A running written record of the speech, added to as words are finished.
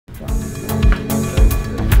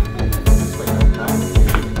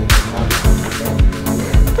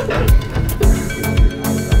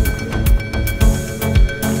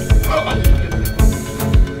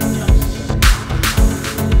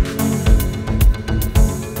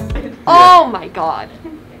Oh my God.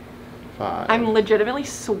 5. I'm legitimately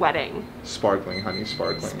sweating. Sparkling, honey,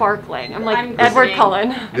 sparkling. Sparkling. I'm like I'm Edward glistening.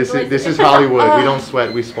 Cullen. This is Hollywood. We don't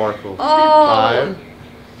sweat, we sparkle. Oh. 5,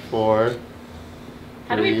 4.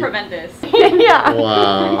 How do we 3. prevent this? Yeah.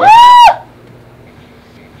 Wow.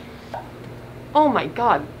 Oh my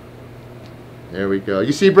God. There we go.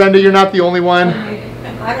 You see, Brenda, you're not the only one.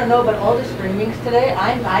 I don't know, but all the screamings today,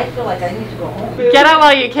 I feel like I need to go home. Get out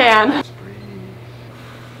while you can.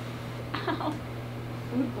 Ow.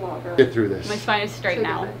 Get through this. My spine is straight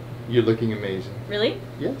now. You're looking amazing. Really?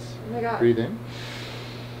 Yes. Oh my God. Breathe in.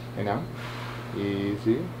 And out.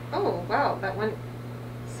 Easy. Oh wow, that went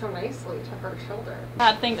so nicely to her shoulder.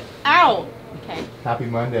 Bad things. Ow! Okay. Happy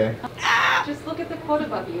Monday. Just look at the quote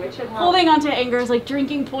above you. It should help. Holding on to anger is like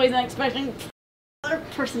drinking poison, expecting the other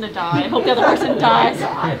person to die. I hope the other person dies.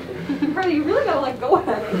 Brenda, you really gotta let go of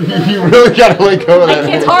that. You really gotta let go of that.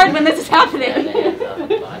 It's hard when this is happening.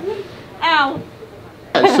 Ow.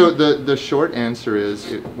 So the short answer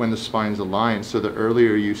is when the spine's aligned, so the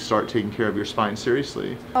earlier you start taking care of your spine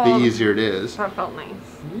seriously, the easier it is. That felt nice.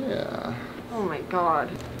 Yeah. Oh my God.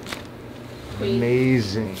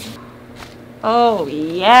 Amazing. Oh,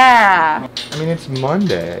 yeah. I mean, it's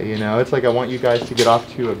Monday, you know? It's like I want you guys to get off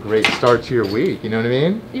to a great start to your week, you know what I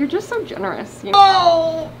mean? You're just so generous. You know?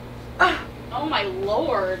 Oh! Oh my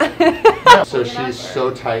Lord. So she's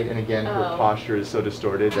so tight, and again, her posture is so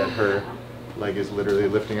distorted that her leg is literally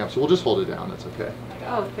lifting up. So we'll just hold it down, that's okay.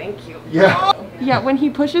 Oh, thank you. Yeah. Yeah, when he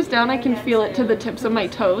pushes down, I can feel it to the tips of my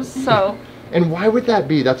toes, so. And why would that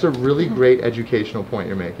be? That's a really great educational point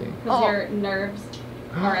you're making. Because your nerves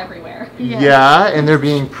are everywhere. Yeah, and they're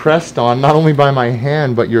being pressed on not only by my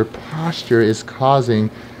hand, but your posture is causing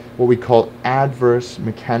what we call adverse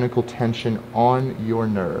mechanical tension on your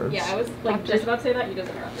nerves. Yeah, I was like just about to say that, you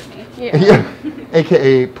just interrupted me. Yeah.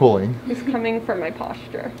 AKA pulling. He's coming for my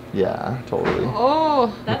posture. Yeah, totally.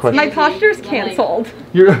 Oh, That's question- my easy. posture's Like- canceled.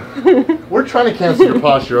 We're trying to cancel your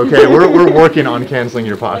posture, okay? We're working on canceling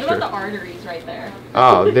your What posture. about the arteries right there?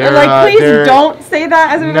 Oh, they're Like, please they're- don't say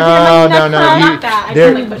that as we No, neck no, crack. you- Not that. I'm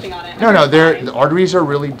they're- only pushing on it. No, the arteries are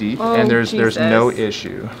really deep, Oh, and there's no Jesus.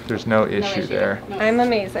 issue. There's no issue there. No. I'm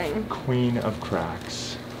amazing. Queen of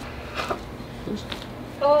cracks.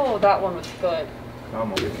 Oh, that one was good.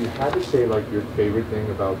 If you had to say like your favorite thing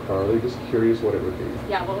about Carly, just curious what it would be.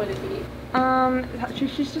 Yeah, what would it be?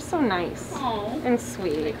 She's just so nice Oh, and I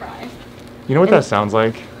sweet. cry. You know what that sounds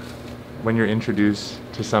like? When you're introduced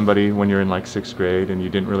to somebody when you're in like 6th grade and you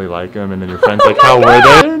didn't really like them, and then your friend's like, how were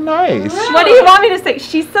they? They're nice. What do you want me to say?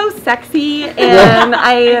 She's so sexy, and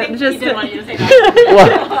I He just. did want you to say that.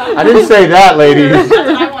 Well, I didn't say that, ladies. That's what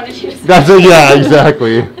I wanted you to say. Yeah,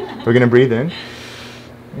 exactly. We're gonna breathe in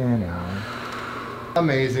and out.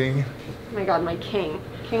 Amazing. Oh my God, my king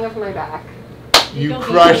of my back. You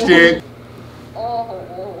crushed it.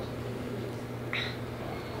 Oh.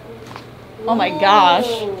 Oh my gosh.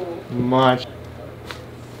 Much.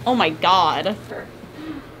 Oh my God.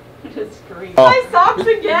 Just scream. Oh. My socks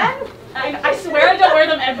again? I swear I don't wear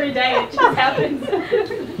them every day. It just happens.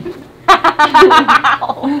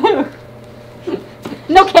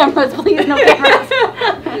 No cameras, please. No cameras.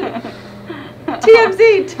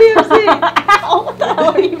 TMZ. Ow, what the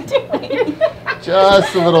hell are you doing?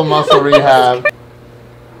 Just a little muscle rehab.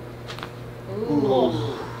 Ooh.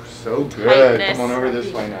 So good. Tightness. Come on over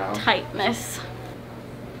this way now. Tightness.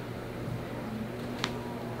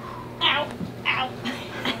 Ow. Ow.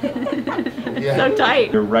 Yeah. So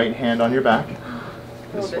tight. Your right hand on your back.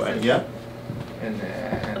 This this way. is- Yep. And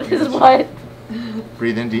then This is what?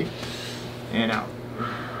 breathe in deep and out.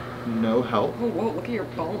 No help. Oh, whoa, look at your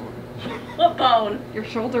bone. What bone? Your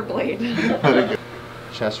shoulder blade.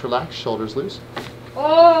 Chest relaxed, shoulders loose.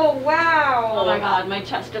 Oh, wow. Oh my God, my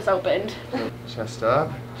chest just opened. Chest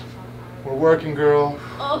up. We're working, girl.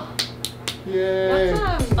 Oh. Yay.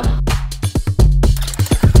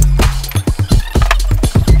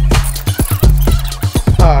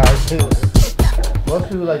 Awesome. Most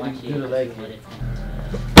people like to do the leg kick.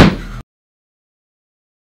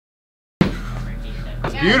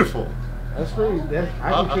 It's beautiful. That's pretty.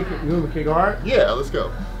 I can kick it. You want to kick hard? Yeah, let's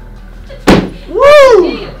go.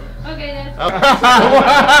 Woo! Okay, then.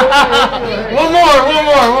 One more.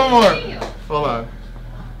 Hold on.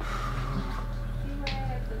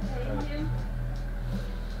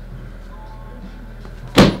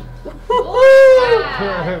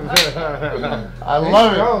 I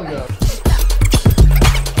love it.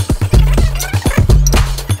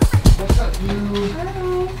 What's up,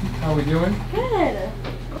 you? How we doing? Good.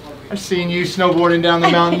 I've seen you snowboarding down the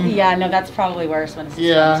mountain. Yeah, no, that's probably worse when it's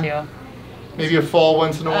Yeah. fun too. Maybe a fall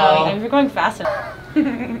once in a while. You're going fast enough.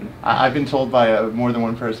 I've been told by more than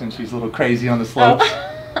one person she's a little crazy on the slopes.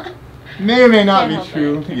 May or may not be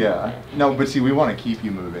true. Yeah. No, but see, we want to keep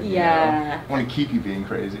you moving. Yeah. We want to keep you being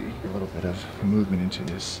crazy. A little bit of movement into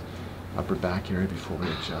this upper back area before we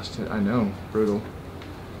adjust it. I know, brutal.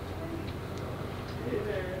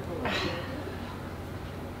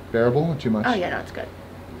 Bearable or too much? Oh yeah, no, it's good.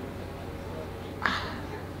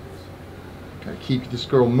 Gotta keep this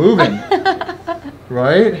girl moving.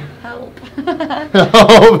 Right? Help.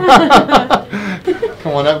 Help.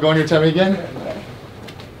 Come on up, go on your tummy again.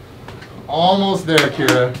 Almost there,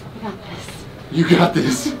 Kira. You got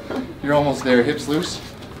this. You're almost there. Hips loose.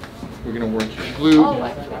 We're gonna work your glute. Oh,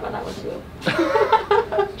 I forgot about that one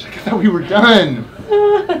too. Check, I thought we were done.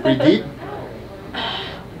 Breathe deep.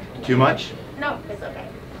 Too much? No, it's okay.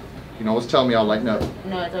 You can always tell me, I'll lighten up.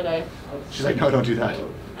 No, it's okay. She's like, no, don't do that.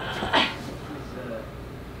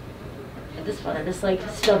 At this point, I just like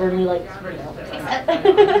stubbornly like.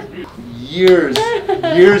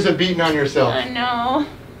 Years of beating on yourself. I know.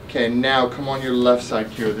 Okay, now come on your left side,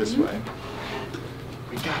 Kira, this way.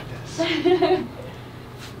 We got this.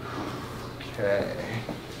 Okay.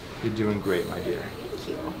 You're doing great, my dear. Thank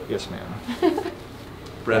you. Yes, ma'am.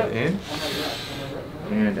 Breath in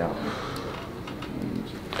and out.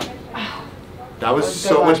 That was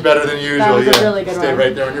so much better than usual. That was a yeah. really good Stay one.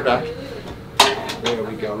 right there on your back. There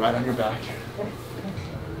we go, right on your back.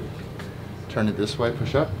 Turn it this way,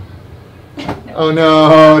 push up. Oh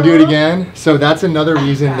no, do it again. So that's another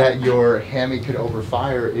reason that your hammy could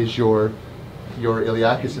overfire is your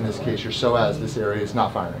iliacus, in this case, your psoas, this area is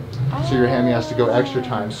not firing. So your hammy has to go extra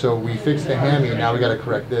time. So we fixed the hammy, now we gotta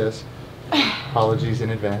correct this. Apologies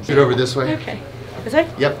in advance. Get over this way. Okay. This way?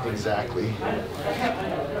 Yep, exactly.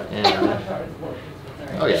 And,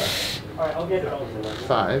 oh yeah.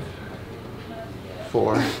 5,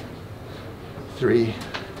 4, 3,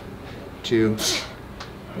 2,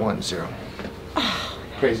 1, 0.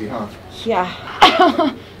 Crazy, huh? Yeah.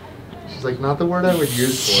 She's like, not the word I would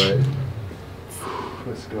use for it.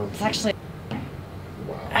 Let's go. It's actually.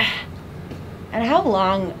 Wow. And how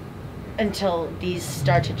long until these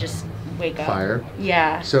start to just wake up? Fire.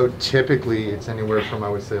 Yeah. So typically it's anywhere from, I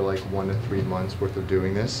would say, like 1 to 3 months worth of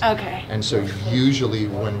doing this. Okay. And so usually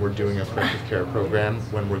when we're doing a corrective care program,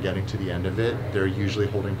 when we're getting to the end of it, they're usually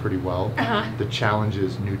holding pretty well. The challenge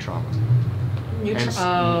is new trauma.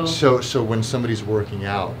 So when somebody's working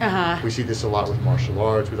out, we see this a lot with martial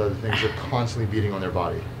arts, with other things. They're constantly beating on their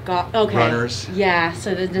body. Okay. Runners. Yeah.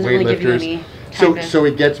 So that doesn't really give you any. So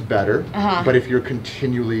it gets better. But if you're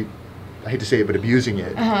continually, I hate to say it, but abusing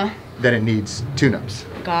it, then it needs tune-ups.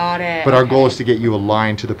 Got it. But our goal is to get you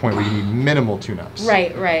aligned to the point where you need minimal tune-ups.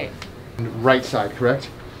 Right. Right. Right side, correct?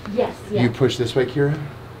 Yes. Yeah. You push this way, Kira.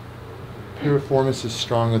 Piriformis is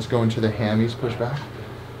strong. Let's go into the hammies. Push back.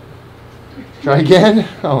 Try again.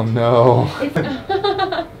 Oh no. Keep breathing.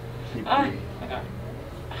 Yeah,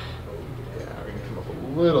 we're gonna come up a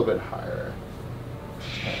little bit higher.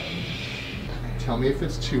 Tell me if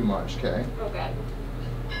it's too much, okay? Okay.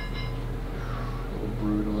 A little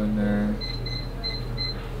brutal in there.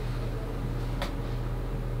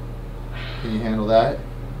 Can you handle that?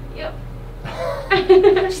 Yep.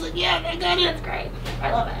 She's like, yeah, I got it. That's great.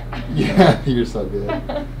 I love it. Yeah, you're so good.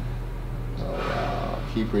 Oh wow.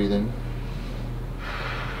 Keep breathing.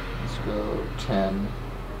 Let's go 10,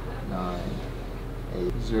 9,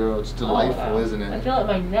 8, 0. It's delightful, isn't it? I feel it in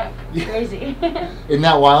my neck. Crazy. Isn't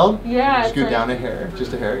that wild? Yeah. Scoot down a hair,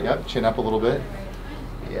 just a hair. Yep, chin up a little bit.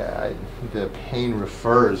 Yeah, the pain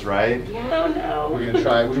refers, right? Yeah. Oh no. We're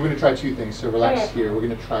gonna try 2 things. So relax here. We're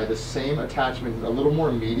gonna try the same attachment, a little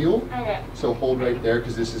more medial. Okay. So hold right there,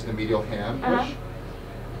 because this is the medial ham push.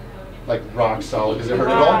 Like rock solid. Does it hurt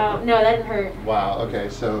at all? No, that didn't hurt. Wow. Okay.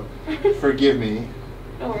 So forgive me.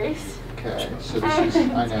 No worries. Okay. So this is.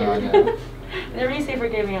 I know. Whenever you say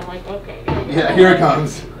forgive me, I'm like, okay. Yeah. Here it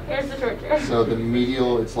comes. Here's the torture. So the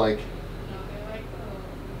medial, it's like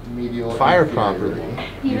medial. Fire properly.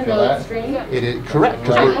 You Even feel though that? it's strained? It is correct.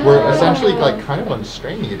 Because we're essentially like kind of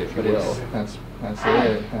unstraining it, if you will. That's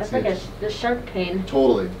it. That's like the sharp pain.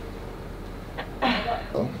 Totally.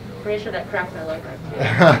 Oh. Pretty sure that cracked my leg right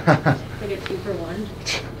there. Like a 2 for 1.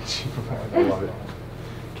 2 for 1. I love it.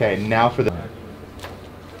 Okay, now for the.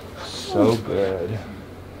 So good.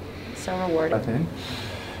 So rewarding. Breath in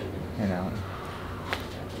and out.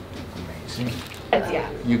 Amazing. Yeah.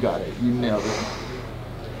 You got it. You nailed it.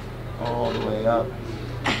 All the way up.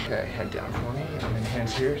 Okay, head down for me. And then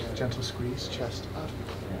hands here. Gentle squeeze. Chest up.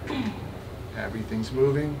 Everything's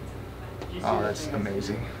moving. Oh, that's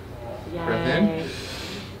amazing. Yay. Breath in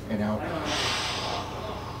and out.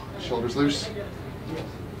 Shoulders loose.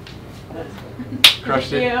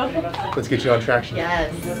 Crushed it. Let's get you on traction.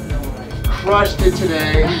 Yes. Crushed it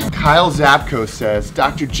today. Kyle Zapko says,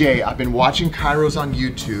 Dr. J, I've been watching chiros on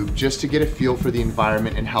YouTube just to get a feel for the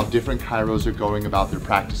environment and how different chiros are going about their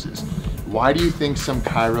practices. Why do you think some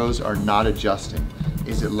chiros are not adjusting?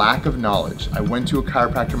 Is it lack of knowledge? I went to a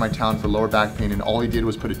chiropractor in my town for lower back pain and all he did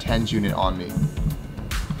was put a TENS unit on me.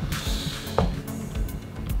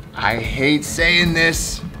 I hate saying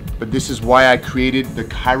this, but this is why I created the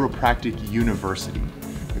Chiropractic University.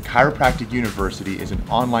 The Chiropractic University is an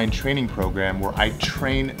online training program where I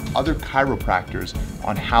train other chiropractors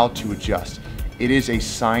on how to adjust. It is a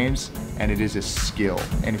science and it is a skill.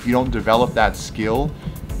 And if you don't develop that skill,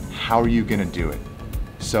 how are you gonna do it?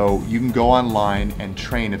 So you can go online and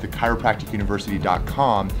train at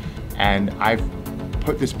thechiropracticuniversity.com, and I've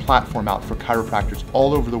put this platform out for chiropractors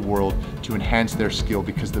all over the world to enhance their skill,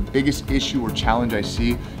 because the biggest issue or challenge I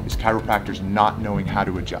see is chiropractors not knowing how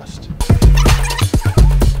to adjust.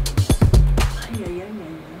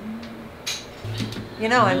 You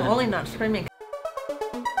know, I'm only not screaming.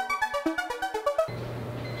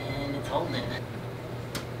 And it's holding it.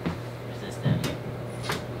 Resistant.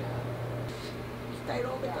 It's tight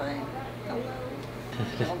all the time. Hello.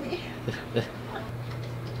 Tell me.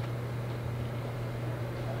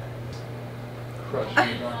 Crush.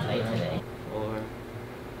 Tight today. 4,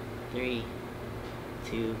 3,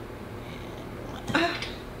 2, and 1.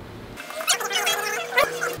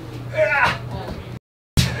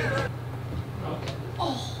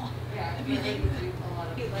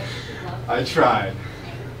 I tried.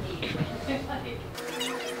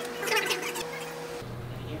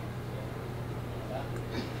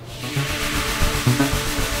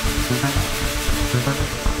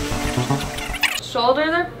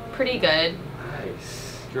 Shoulders are pretty good.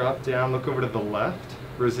 Nice. Drop down, look over to the left,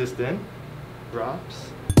 resist in,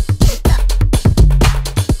 drops.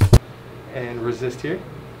 And resist here.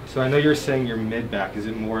 So I know you're saying your mid back, is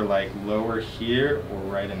it more like lower here or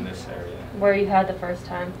right in this area? Where you had the first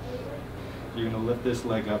time. You're gonna lift this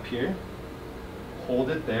leg up here, hold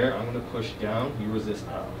it there, I'm gonna push down, you resist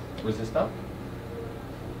up. Resist up.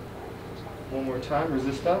 One more time,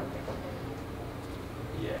 resist up.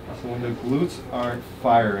 Yeah. So when the glutes aren't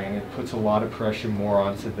firing, it puts a lot of pressure more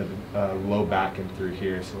onto the low back and through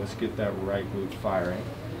here. So let's get that right glute firing.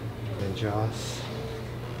 And jaws.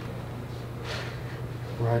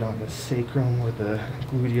 Right on the sacrum where the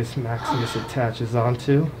gluteus maximus attaches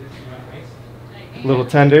onto. A little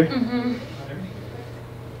tender. Mm-hmm.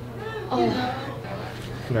 Oh.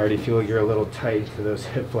 You can already feel you're a little tight to those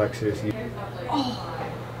hip flexors.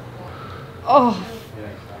 Oh.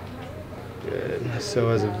 Good. So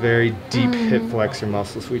as a very deep hip flexor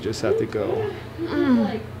muscles, we just have to go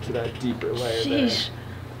to that deeper layer there. Sheesh.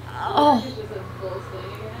 Oh.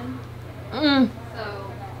 Mm.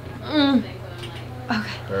 Mm.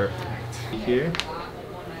 Okay. Perfect. Here.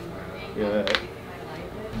 Good.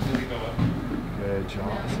 Good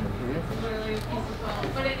job.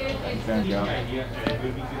 Bend down.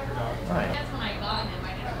 Right.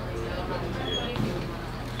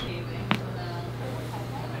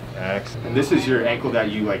 Excellent. And this is your ankle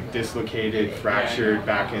that you like dislocated, fractured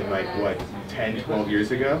back in like what, 10, 12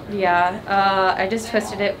 years ago? Yeah, I just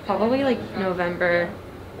twisted it probably like November.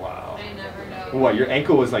 Wow. What, your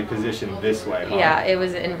ankle was like positioned this way, huh? Yeah, it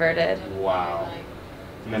was inverted. Wow.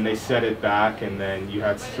 And then they set it back and then you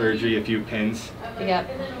had surgery, a few pins. Yep.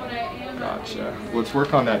 Gotcha. Let's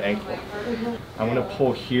work on that ankle. I'm gonna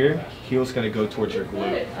pull here, heel's gonna go towards your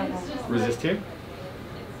glute. Resist here.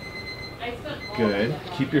 Good.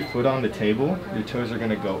 Keep your foot on the table. Your toes are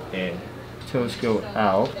gonna go in. Toes go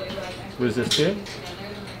out. Resist here.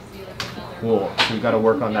 Cool. So you gotta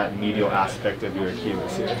work on that medial aspect of your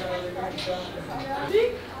Achilles here.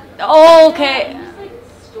 Okay.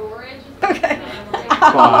 Okay.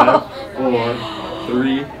 5, 4,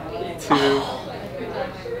 3, 2,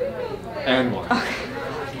 and 1.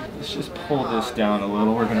 Let's just pull this down a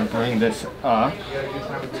little. We're gonna bring this up.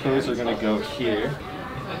 Toes are gonna go here.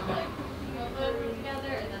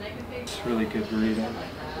 It's really good breathing.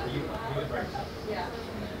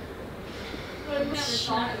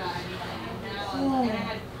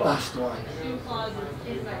 Last one.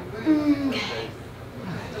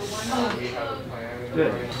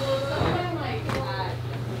 Good.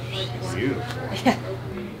 Beautiful.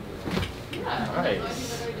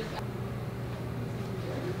 Nice.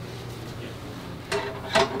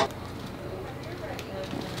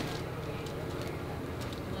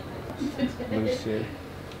 Loose it.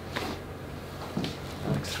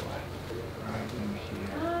 Excellent. Right in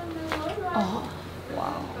here. Oh,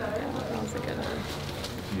 wow. That was a good one.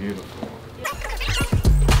 Beautiful.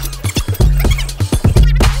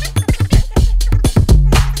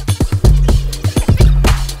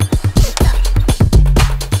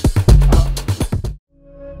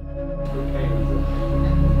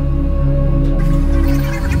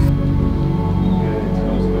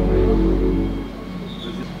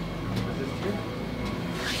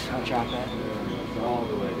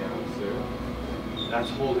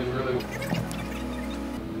 That's holding really well.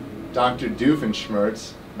 Dr.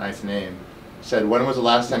 Doofenshmirtz, nice name, said, when was the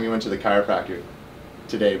last time you went to the chiropractor?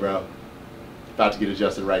 Today, bro. About to get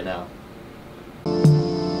adjusted right now.